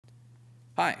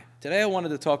Hi, today I wanted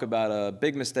to talk about a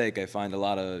big mistake I find a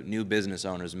lot of new business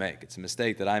owners make. It's a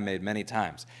mistake that I made many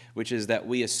times, which is that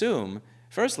we assume,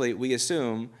 firstly, we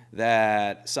assume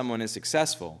that someone is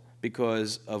successful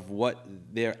because of what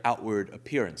their outward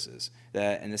appearance is.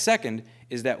 And the second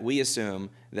is that we assume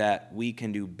that we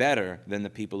can do better than the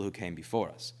people who came before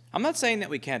us. I'm not saying that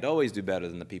we can't always do better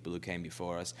than the people who came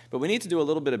before us, but we need to do a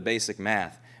little bit of basic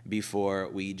math before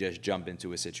we just jump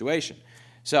into a situation.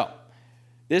 So,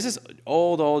 there's this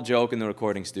old joke in the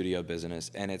recording studio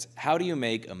business, and it's how do you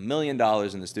make $1 million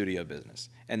in the studio business?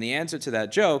 And the answer to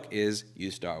that joke is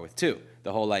you start with 2.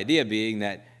 The whole idea being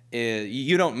that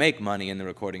you don't make money in the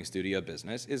recording studio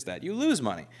business, is that you lose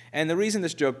money. And the reason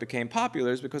this joke became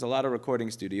popular is because a lot of recording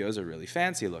studios are really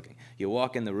fancy looking. You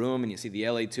walk in the room and you see the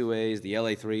LA2As, the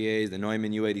LA3As, the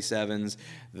Neumann U87s,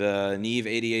 the Neve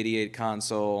 8088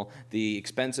 console, the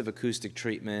expensive acoustic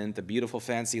treatment, the beautiful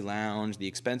fancy lounge, the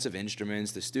expensive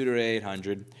instruments, the Studer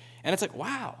 800. And it's like,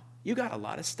 wow, you got a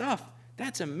lot of stuff.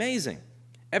 That's amazing.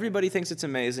 Everybody thinks it's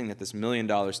amazing that this $1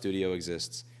 million studio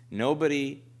exists.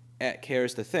 Nobody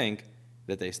cares to think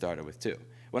that they started with 2.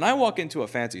 When I walk into a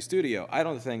fancy studio, I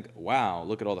don't think, wow,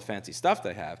 look at all the fancy stuff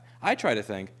they have. I try to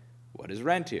think, what is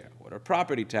rent here? What are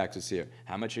property taxes here?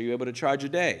 How much are you able to charge a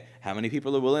day? How many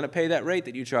people are willing to pay that rate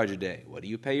that you charge a day? What do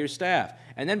you pay your staff?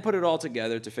 And then put it all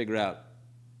together to figure out,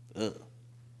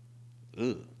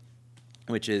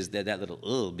 which is that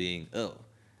little being,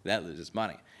 that loses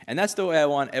money. And that's the way I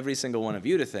want every single one of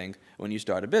you to think when you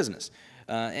start a business.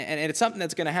 And it's something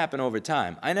that's going to happen over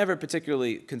time. I never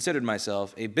particularly considered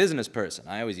myself a business person.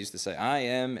 I always used to say, I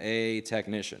am a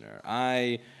technician,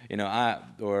 or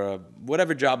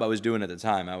whatever job I was doing at the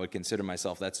time, I would consider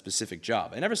myself that specific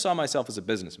job. I never saw myself as a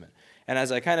businessman. And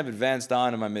as I kind of advanced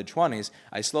on in my mid-20s,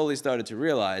 I slowly started to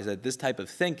realize that this type of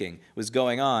thinking was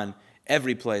going on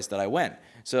every place that I went.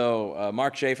 So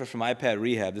Mark Schaefer from iPad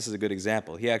Rehab, this is a good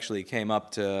example. He actually came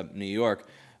up to New York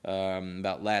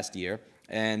about last year,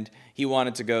 and he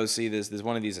wanted to go see there's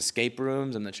one of these escape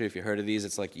rooms. I'm not sure if you heard of these.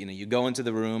 It's like, you go into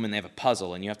the room and they have a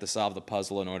puzzle, and you have to solve the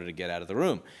puzzle in order to get out of the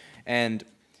room. And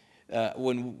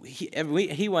when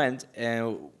he went,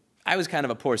 I was kind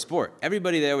of a poor sport.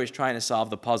 Everybody there was trying to solve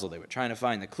the puzzle. They were trying to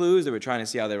find the clues. They were trying to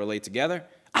see how they relate together.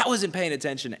 I wasn't paying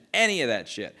attention to any of that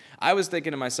shit. I was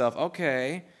thinking to myself,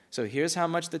 okay, so here's how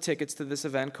much the tickets to this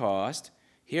event cost.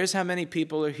 Here's how many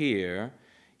people are here.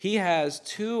 He has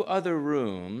 2 other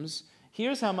rooms.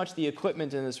 Here's how much the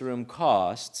equipment in this room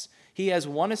costs. He has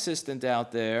 1 assistant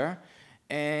out there,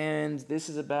 and this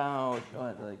is about,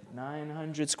 like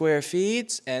 900 square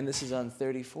feet, and this is on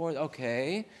 34.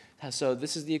 Okay, so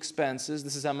this is the expenses.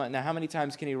 This is how much. Now, how many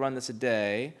times can he run this a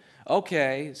day?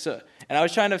 Okay, and I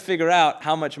was trying to figure out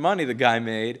how much money the guy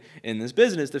made in this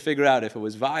business to figure out if it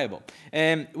was viable.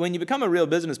 And when you become a real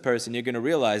business person, you're going to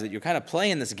realize that you're kind of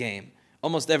playing this game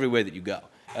almost everywhere that you go.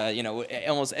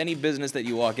 Almost any business that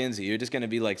you walk into, you're just going to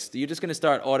be like, you're just going to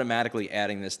start automatically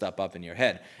adding this stuff up in your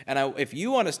head. And if you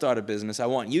want to start a business, I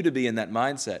want you to be in that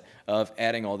mindset of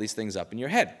adding all these things up in your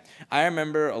head. I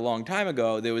remember a long time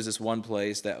ago, there was this one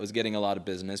place that was getting a lot of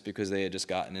business because they had just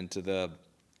gotten into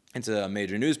a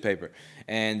major newspaper,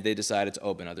 and they decided to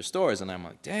open other stores. And I'm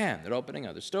like, damn, they're opening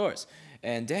other stores.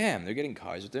 And damn, they're getting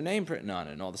cars with their name printed on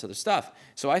it and all this other stuff.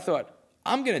 So I thought,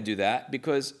 I'm going to do that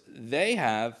because they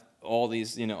have all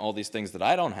these things that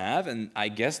I don't have, and I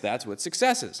guess that's what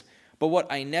success is. But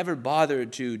what I never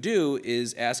bothered to do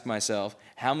is ask myself,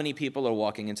 how many people are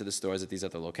walking into the stores at these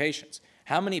other locations?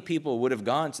 How many people would have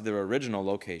gone to their original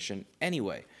location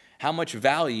anyway? How much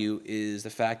value is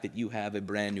the fact that you have a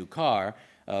brand new car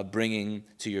bringing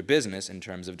to your business in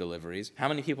terms of deliveries? How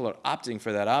many people are opting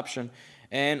for that option?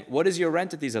 And what is your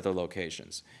rent at these other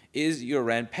locations? Is your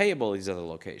rent payable at these other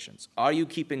locations? Are you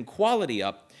keeping quality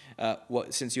up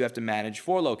since you have to manage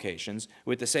 4 locations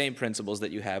with the same principles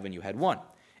that you have when you had 1?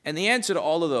 And the answer to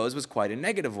all of those was quite a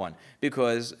negative one,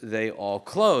 because they all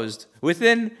closed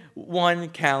within 1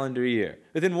 calendar year.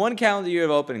 Within 1 calendar year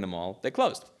of opening them all, they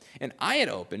closed. And I had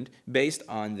opened based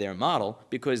on their model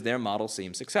because their model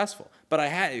seemed successful. But I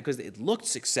had, because it looked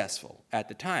successful at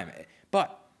the time.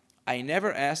 But I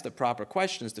never asked the proper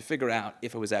questions to figure out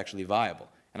if it was actually viable.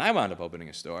 And I wound up opening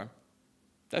a store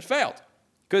that failed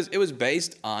because it was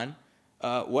based on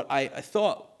what I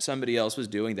thought somebody else was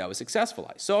doing that was successful.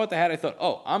 I saw what they had. I thought,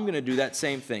 oh, I'm going to do that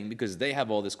same thing because they have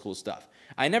all this cool stuff.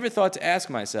 I never thought to ask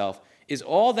myself, is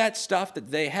all that stuff that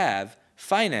they have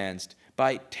financed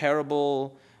by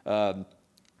terrible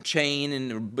chain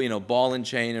and ball and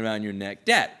chain around your neck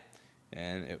debt?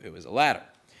 And it was a ladder.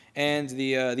 And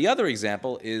the other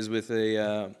example is with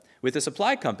a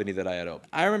supply company that I had opened.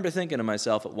 I remember thinking to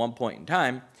myself at one point in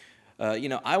time,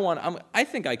 I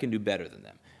think I can do better than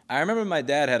them. I remember my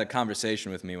dad had a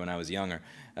conversation with me when I was younger.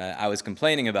 I was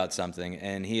complaining about something,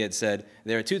 and he had said,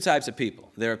 there are two types of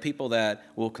people. There are people that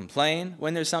will complain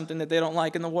when there's something that they don't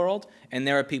like in the world, and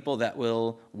there are people that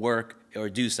will work or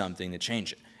do something to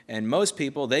change it. And most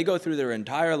people, they go through their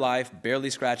entire life barely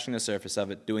scratching the surface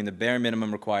of it, doing the bare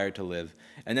minimum required to live.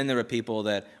 And then there are people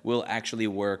that will actually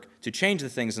work to change the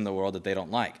things in the world that they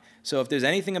don't like. So if there's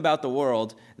anything about the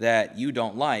world that you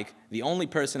don't like, the only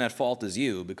person at fault is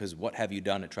you, because what have you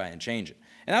done to try and change it?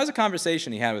 And that was a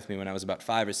conversation he had with me when I was about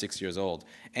 5 or 6 years old.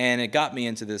 And it got me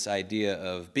into this idea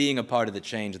of being a part of the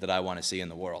change that I want to see in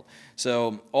the world.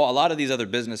 So a lot of these other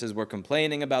businesses were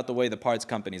complaining about the way the parts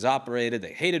companies operated.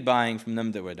 They hated buying from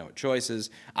them. There were no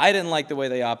choices. I didn't like the way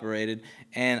they operated,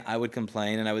 and I would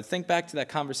complain. And I would think back to that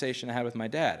conversation I had with my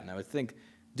dad, and I would think,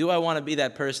 do I want to be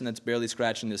that person that's barely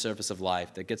scratching the surface of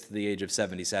life, that gets to the age of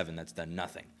 77 that's done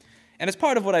nothing? And it's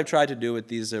part of what I've tried to do with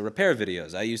these repair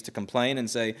videos. I used to complain and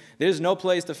say, there's no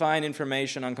place to find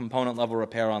information on component level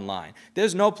repair online.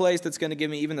 There's no place that's going to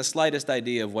give me even the slightest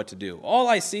idea of what to do. All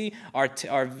I see are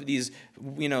these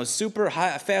super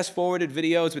fast-forwarded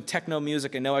videos with techno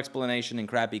music and no explanation and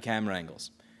crappy camera angles.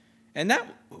 And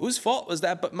whose fault was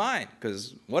that but mine?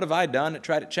 Because what have I done to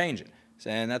try to change it?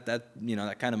 And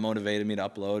that kind of motivated me to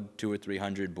upload 200 or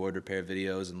 300 board repair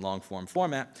videos in long-form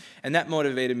format. And that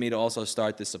motivated me to also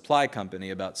start this supply company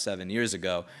about 7 years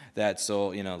ago that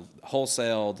sold,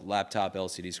 wholesaled laptop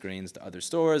LCD screens to other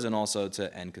stores and also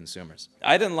to end consumers.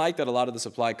 I didn't like that a lot of the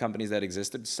supply companies that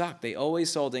existed sucked. They always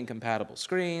sold incompatible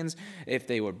screens. If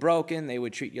they were broken, they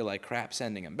would treat you like crap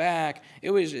sending them back.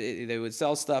 They would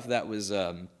sell stuff that was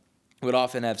would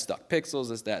often have stuck pixels,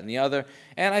 this, that, and the other.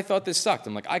 And I thought this sucked.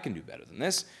 I'm like, I can do better than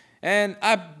this. And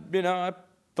I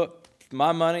put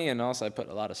my money, and also I put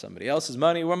a lot of somebody else's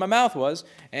money where my mouth was,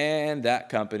 and that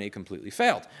company completely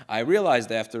failed. I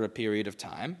realized after a period of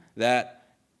time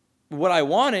that what I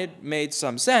wanted made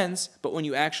some sense, but when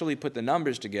you actually put the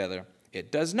numbers together,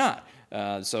 it does not.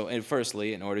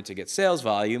 Firstly, in order to get sales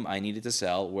volume, I needed to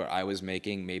sell where I was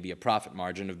making maybe a profit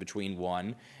margin of between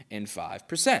 1% and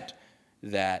 5%.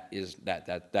 That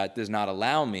does not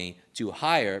allow me to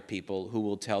hire people who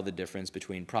will tell the difference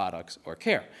between products or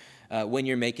care. When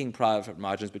you're making profit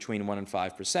margins between 1% and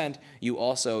 5%,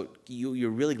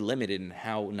 you're really limited in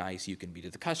how nice you can be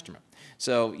to the customer.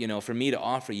 So, for me to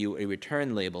offer you a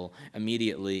return label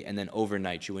immediately and then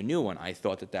overnight you a new one, I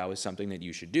thought that was something that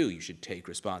you should do. You should take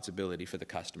responsibility for the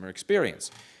customer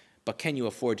experience. But can you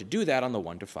afford to do that on the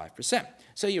 1% to 5%?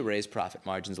 So you raise profit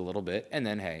margins a little bit, and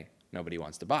then, hey, nobody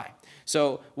wants to buy.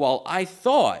 So while I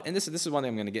thought, and this is one thing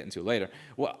I'm going to get into later,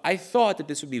 well, I thought that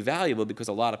this would be valuable because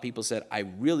a lot of people said, I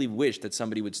really wish that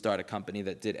somebody would start a company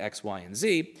that did X, Y, and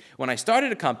Z. When I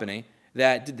started a company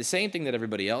that did the same thing that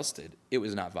everybody else did, it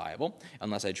was not viable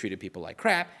unless I treated people like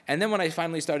crap. And then when I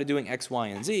finally started doing X, Y,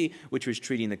 and Z, which was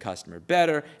treating the customer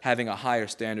better, having a higher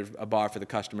standard, a bar for the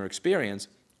customer experience,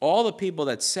 all the people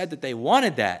that said that they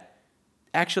wanted that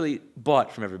actually bought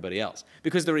from everybody else.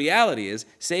 Because the reality is,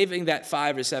 saving that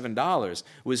 $5 or $7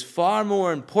 was far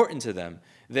more important to them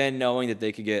than knowing that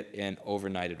they could get an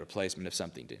overnighted replacement if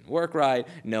something didn't work right,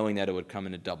 knowing that it would come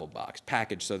in a double box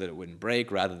package so that it wouldn't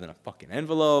break rather than a fucking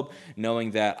envelope,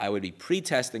 knowing that I would be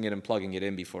pre-testing it and plugging it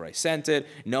in before I sent it,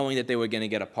 knowing that they were going to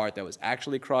get a part that was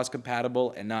actually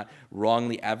cross-compatible and not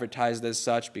wrongly advertised as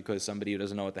such because somebody who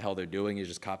doesn't know what the hell they're doing is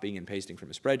just copying and pasting from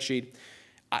a spreadsheet.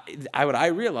 What I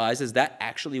realized is that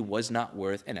actually was not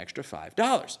worth an extra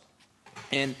 $5.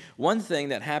 And one thing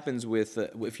that happens with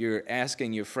if you're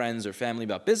asking your friends or family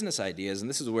about business ideas, and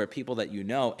this is where people that you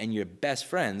know and your best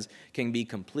friends can be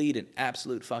complete and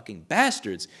absolute fucking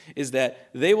bastards, is that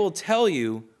they will tell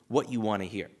you what you want to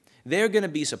hear. They're going to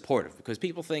be supportive because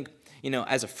people think,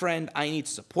 as a friend, I need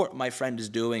to support what my friend is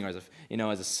doing, or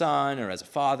as a son or as a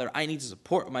father, I need to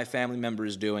support what my family member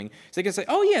is doing. So they can say,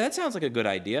 oh yeah, that sounds like a good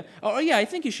idea. Oh yeah, I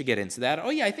think you should get into that.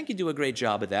 Oh yeah, I think you do a great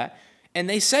job of that. And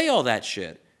they say all that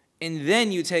shit. And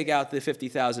then you take out the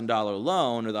 $50,000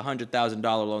 loan or the $100,000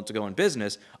 loan to go in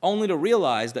business, only to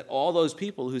realize that all those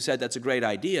people who said that's a great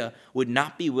idea would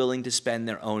not be willing to spend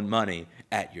their own money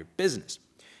at your business.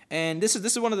 And this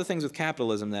is one of the things with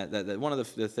capitalism that one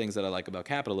of the things that I like about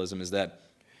capitalism is that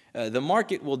the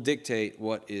market will dictate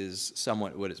what is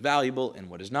valuable and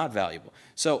what is not valuable.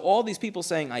 So all these people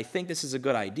saying, I think this is a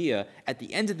good idea, at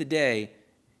the end of the day,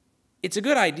 it's a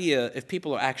good idea if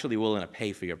people are actually willing to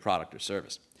pay for your product or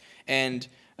service. And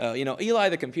Eli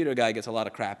the computer guy gets a lot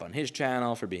of crap on his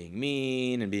channel for being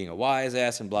mean and being a wise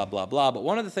ass and blah, blah, blah. But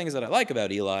one of the things that I like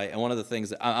about Eli, and one of the things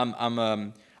that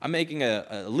I'm making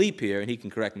a leap here, and he can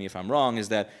correct me if I'm wrong, is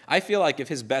that I feel like if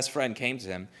his best friend came to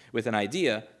him with an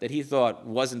idea that he thought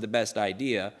wasn't the best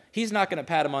idea, he's not going to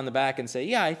pat him on the back and say,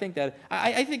 yeah, I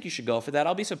think you should go for that.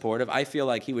 I'll be supportive. I feel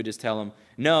like he would just tell him,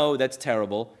 no, that's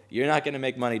terrible. You're not going to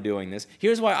make money doing this.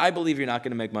 Here's why I believe you're not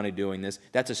going to make money doing this.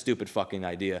 That's a stupid fucking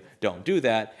idea. Don't do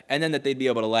that. And then that they'd be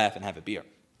able to laugh and have a beer.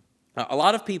 A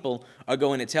lot of people are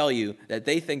going to tell you that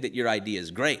they think that your idea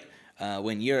is great.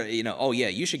 When you're, oh yeah,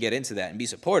 you should get into that and be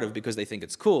supportive because they think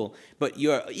it's cool. But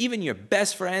even your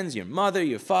best friends, your mother,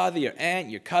 your father, your aunt,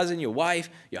 your cousin, your wife,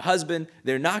 your husband,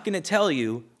 they're not going to tell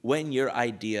you when your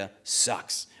idea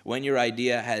sucks, when your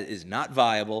idea is not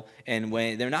viable, and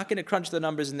when they're not going to crunch the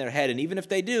numbers in their head. And even if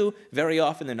they do, very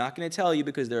often they're not going to tell you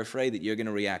because they're afraid that you're going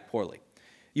to react poorly.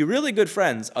 Your really good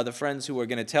friends are the friends who are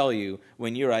going to tell you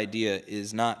when your idea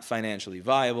is not financially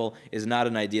viable, is not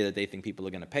an idea that they think people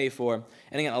are going to pay for.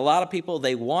 And again, a lot of people,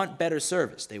 they want better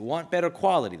service. They want better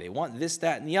quality. They want this,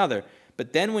 that, and the other.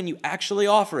 But then when you actually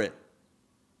offer it,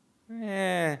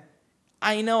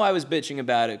 I know I was bitching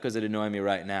about it because it annoyed me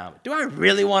right now. Do I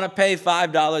really want to pay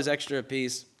 $5 extra a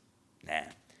piece? Nah.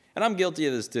 And I'm guilty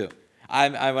of this too.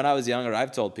 When I was younger,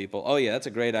 I've told people, oh yeah, that's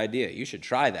a great idea. You should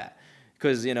try that.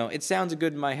 Because it sounds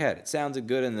good in my head. It sounds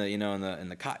good in the in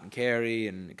the cotton candy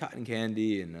and cotton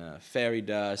candy and fairy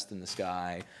dust in the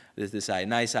sky. There's this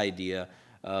nice idea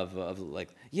of like,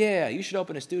 yeah, you should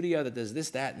open a studio that does this,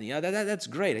 that, and the other. That's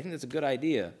great. I think that's a good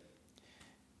idea.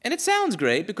 And it sounds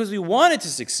great because we want it to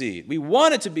succeed. We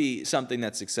want it to be something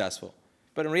that's successful.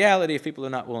 But in reality, if people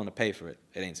are not willing to pay for it,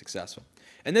 it ain't successful.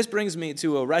 And this brings me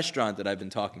to a restaurant that I've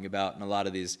been talking about in a lot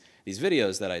of these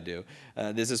videos that I do.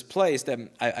 There's this place that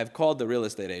I've called the real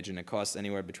estate agent. It costs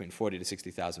anywhere between $40,000 to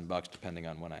 $60,000 depending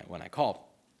on when I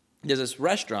call. There's this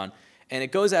restaurant, and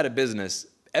it goes out of business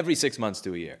every 6 months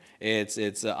to a year.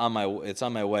 It's on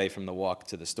my way from the walk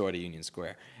to the store to Union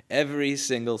Square. Every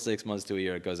single 6 months to a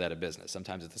year, it goes out of business.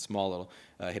 Sometimes it's a small little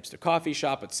hipster coffee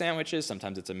shop with sandwiches.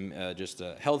 Sometimes it's just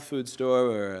a health food store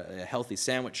or a healthy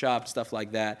sandwich shop, stuff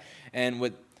like that. And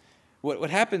what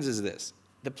happens is this.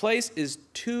 The place is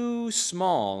too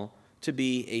small to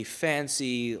be a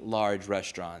fancy, large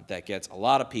restaurant that gets a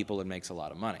lot of people and makes a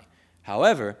lot of money.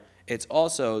 However, it's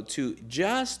also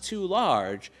just too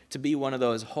large to be one of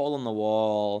those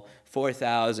hole-in-the-wall,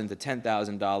 $4,000 to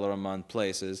 $10,000 a month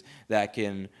places that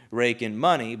can rake in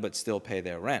money but still pay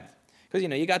their rent. Because,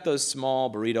 you got those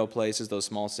small burrito places, those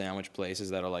small sandwich places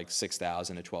that are like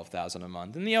 $6,000 to $12,000 a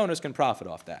month, and the owners can profit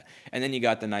off that. And then you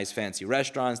got the nice fancy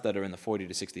restaurants that are in the $40,000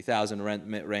 to $60,000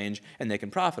 rent range, and they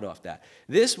can profit off that.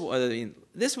 This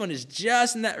one is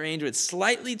just in that range where it's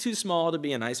slightly too small to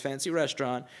be a nice fancy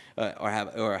restaurant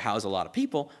or house a lot of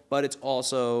people, but it's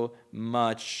also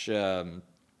much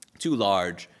too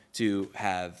large to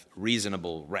have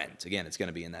reasonable rent. Again, it's going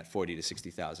to be in that $40,000 to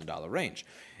 $60,000 range.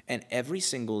 And every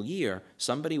single year,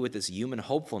 somebody with this human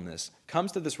hopefulness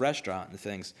comes to this restaurant and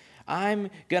thinks, I'm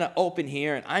going to open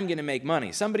here and I'm going to make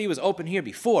money. Somebody was open here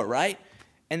before, right?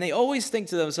 And they always think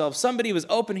to themselves, somebody was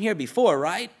open here before,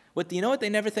 right? You know what they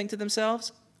never think to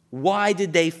themselves? Why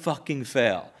did they fucking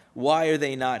fail? Why are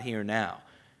they not here now?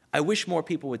 I wish more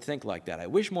people would think like that. I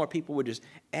wish more people would just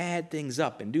add things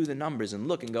up and do the numbers and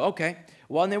look and go, okay,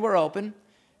 when they were open,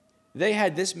 they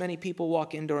had this many people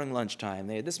walk in during lunchtime.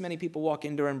 They had this many people walk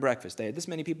in during breakfast. They had this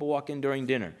many people walk in during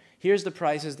dinner. Here's the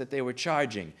prices that they were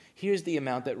charging. Here's the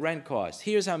amount that rent cost.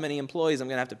 Here's how many employees I'm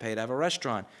going to have to pay to have a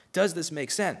restaurant. Does this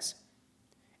make sense?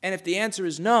 And if the answer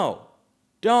is no,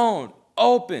 don't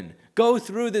open. Go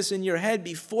through this in your head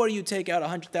before you take out a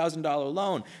 $100,000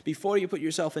 loan, before you put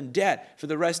yourself in debt for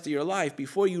the rest of your life,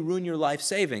 before you ruin your life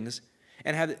savings.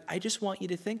 And I just want you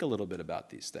to think a little bit about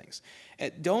these things.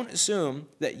 Don't assume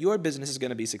that your business is going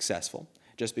to be successful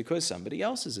just because somebody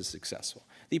else's is successful.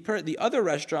 The other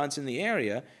restaurants in the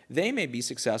area, they may be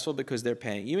successful because they're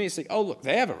paying. You may say, oh, look,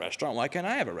 they have a restaurant. Why can't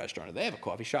I have a restaurant? Or they have a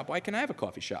coffee shop. Why can't I have a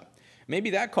coffee shop?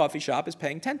 Maybe that coffee shop is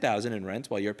paying $10,000 in rent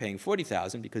while you're paying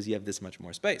 $40,000 because you have this much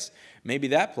more space. Maybe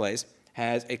that place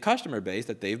has a customer base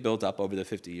that they've built up over the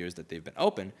 50 years that they've been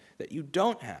open that you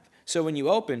don't have. So when you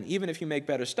open, even if you make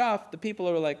better stuff, the people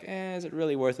are like, is it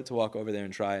really worth it to walk over there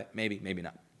and try it? Maybe, maybe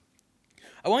not.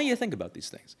 I want you to think about these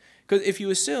things. Because if you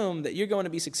assume that you're going to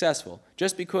be successful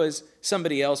just because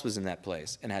somebody else was in that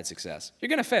place and had success, you're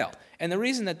going to fail. And the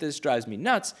reason that this drives me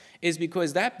nuts is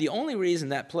because the only reason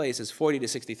that place is $40,000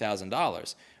 to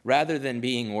 $60,000 rather than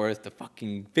being worth the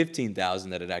fucking $15,000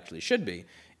 that it actually should be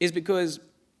is because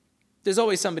there's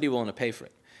always somebody willing to pay for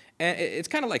it. And it's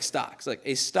kind of like stocks. Like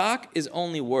a stock is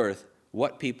only worth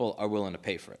what people are willing to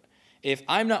pay for it. If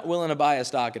I'm not willing to buy a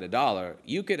stock at $1,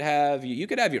 you could have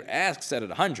your ask set at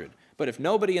 100. But if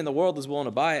nobody in the world is willing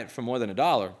to buy it for more than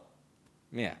 $1,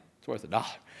 yeah, it's worth $1.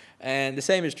 And the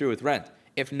same is true with rent.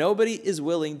 If nobody is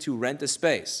willing to rent a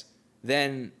space,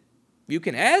 then you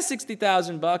can ask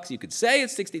 $60,000, you could say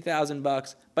it's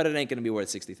 $60,000, but it ain't going to be worth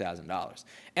 $60,000.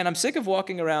 And I'm sick of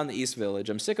walking around the East Village,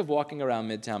 I'm sick of walking around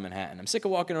Midtown Manhattan, I'm sick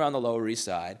of walking around the Lower East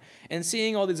Side and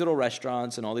seeing all these little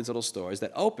restaurants and all these little stores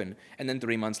that open and then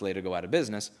 3 months later go out of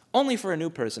business, only for a new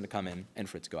person to come in and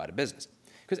for it to go out of business.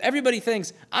 Because everybody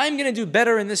thinks, I'm going to do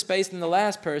better in this space than the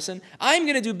last person. I'm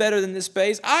going to do better than this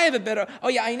space. I have a better, oh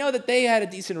yeah, I know that they had a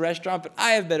decent restaurant, but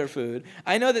I have better food.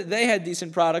 I know that they had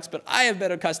decent products, but I have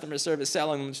better customer service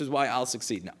selling them, which is why I'll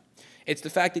succeed. No. It's the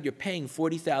fact that you're paying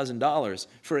 $40,000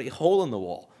 for a hole in the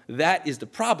wall. That is the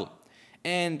problem.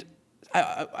 And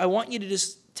I want you to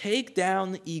just take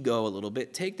down the ego a little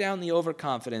bit, take down the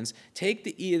overconfidence, take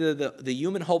the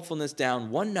human hopefulness down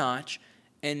one notch,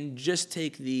 and just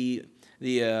take the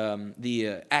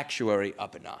actuary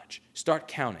up a notch. Start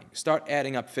counting. Start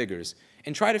adding up figures.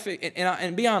 And try to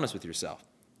and be honest with yourself.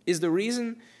 Is the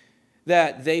reason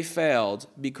that they failed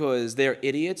because they're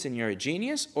idiots and you're a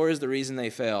genius, or is the reason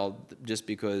they failed just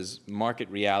because market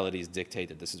realities dictate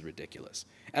that this is ridiculous?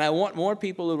 And I want more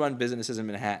people who run businesses in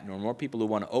Manhattan, or more people who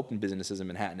want to open businesses in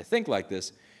Manhattan, to think like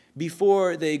this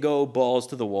before they go balls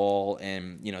to the wall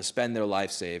and spend their life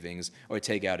savings or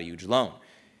take out a huge loan.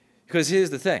 Because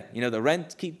here's the thing, the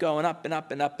rents keep going up and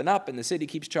up and up and up, and the city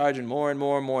keeps charging more and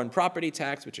more and more in property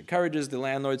tax, which encourages the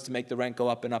landlords to make the rent go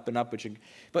up and up and up.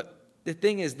 But the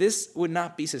thing is, this would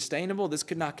not be sustainable. This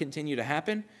could not continue to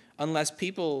happen unless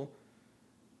people,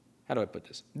 how do I put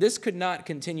this? This could not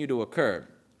continue to occur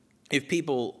if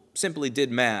people simply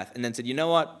did math and then said, you know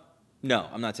what? No,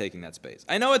 I'm not taking that space.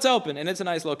 I know it's open and it's a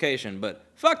nice location, but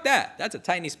fuck that. That's a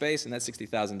tiny space and that's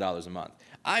 $60,000 a month.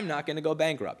 I'm not going to go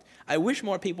bankrupt. I wish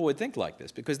more people would think like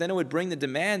this, because then it would bring the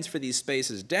demands for these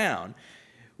spaces down,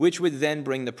 which would then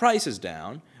bring the prices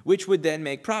down, which would then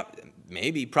make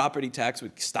maybe property tax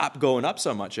would stop going up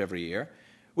so much every year,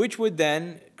 which would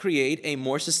then create a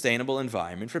more sustainable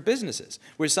environment for businesses,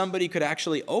 where somebody could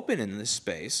actually open in this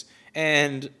space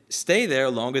and stay there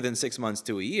longer than 6 months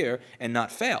to a year and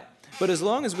not fail. But as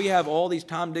long as we have all these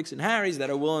Tom, Dicks, and Harrys that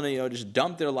are willing to just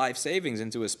dump their life savings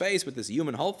into a space with this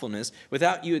human hopefulness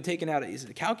without you taking out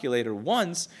a calculator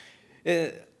once,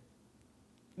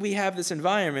 we have this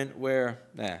environment where,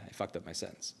 I fucked up my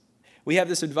sentence. We have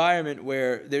this environment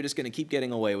where they're just going to keep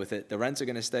getting away with it. The rents are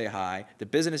going to stay high. The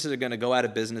businesses are going to go out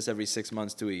of business every 6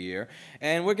 months to a year.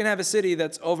 And we're going to have a city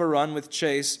that's overrun with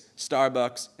Chase,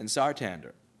 Starbucks, and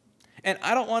Sartander. And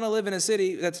I don't want to live in a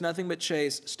city that's nothing but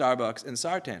Chase, Starbucks, and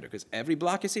Sartander, because every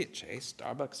block you see it, Chase,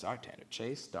 Starbucks, Sartander,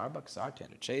 Chase, Starbucks,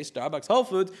 Sartander, Chase, Starbucks, Whole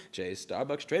Foods, Chase,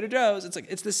 Starbucks, Trader Joe's.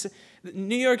 It's this.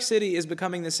 New York City is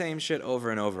becoming the same shit over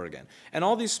and over again. And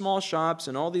all these small shops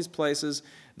and all these places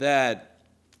that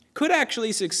could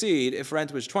actually succeed if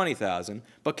rent was $20,000,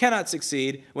 but cannot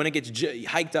succeed when it gets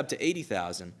hiked up to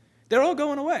 $80,000, they're all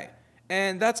going away.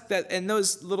 And and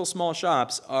those little small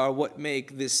shops are what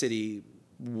make this city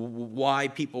why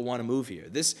people want to move here.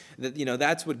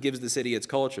 That's what gives the city its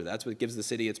culture. That's what gives the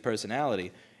city its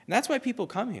personality. And that's why people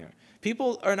come here.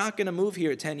 People are not going to move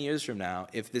here 10 years from now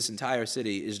if this entire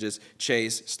city is just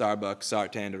Chase, Starbucks,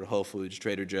 Sartander, Whole Foods,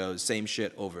 Trader Joe's, same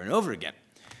shit over and over again.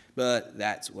 But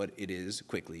that's what it is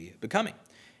quickly becoming.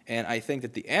 And I think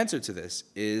that the answer to this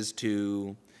is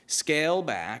to scale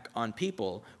back on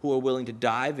people who are willing to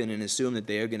dive in and assume that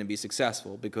they are going to be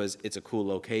successful because it's a cool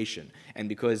location and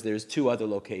because there's 2 other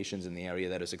locations in the area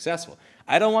that are successful.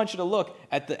 I don't want you to look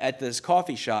at this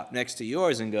coffee shop next to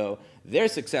yours and go, they're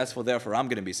successful, therefore I'm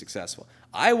going to be successful.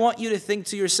 I want you to think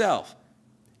to yourself,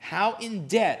 how in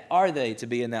debt are they to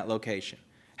be in that location?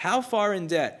 How far in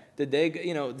debt did they,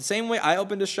 the same way I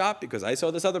opened a shop because I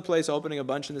saw this other place opening a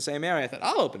bunch in the same area. I thought,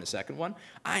 I'll open a second one.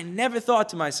 I never thought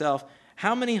to myself,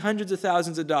 how many hundreds of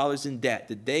thousands of dollars in debt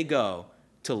did they go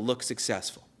to look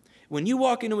successful? When you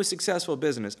walk into a successful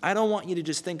business, I don't want you to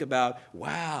just think about,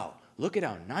 wow, look at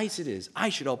how nice it is. I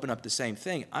should open up the same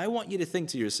thing. I want you to think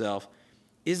to yourself,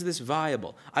 is this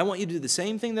viable? I want you to do the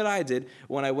same thing that I did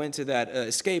when I went to that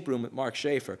escape room with Mark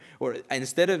Schaefer. Or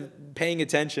instead of paying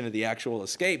attention to the actual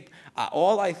escape,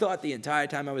 all I thought the entire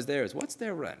time I was there is, what's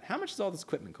their rent? How much does all this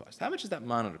equipment cost? How much does that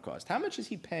monitor cost? How much is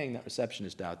he paying that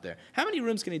receptionist out there? How many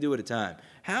rooms can he do at a time?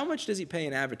 How much does he pay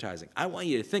in advertising? I want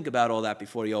you to think about all that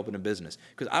before you open a business,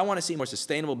 because I want to see more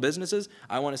sustainable businesses.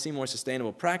 I want to see more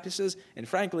sustainable practices. And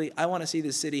frankly, I want to see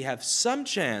this city have some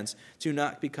chance to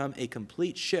not become a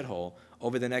complete shithole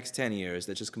over the next 10 years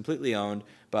that's just completely owned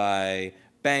by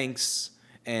banks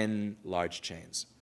and large chains.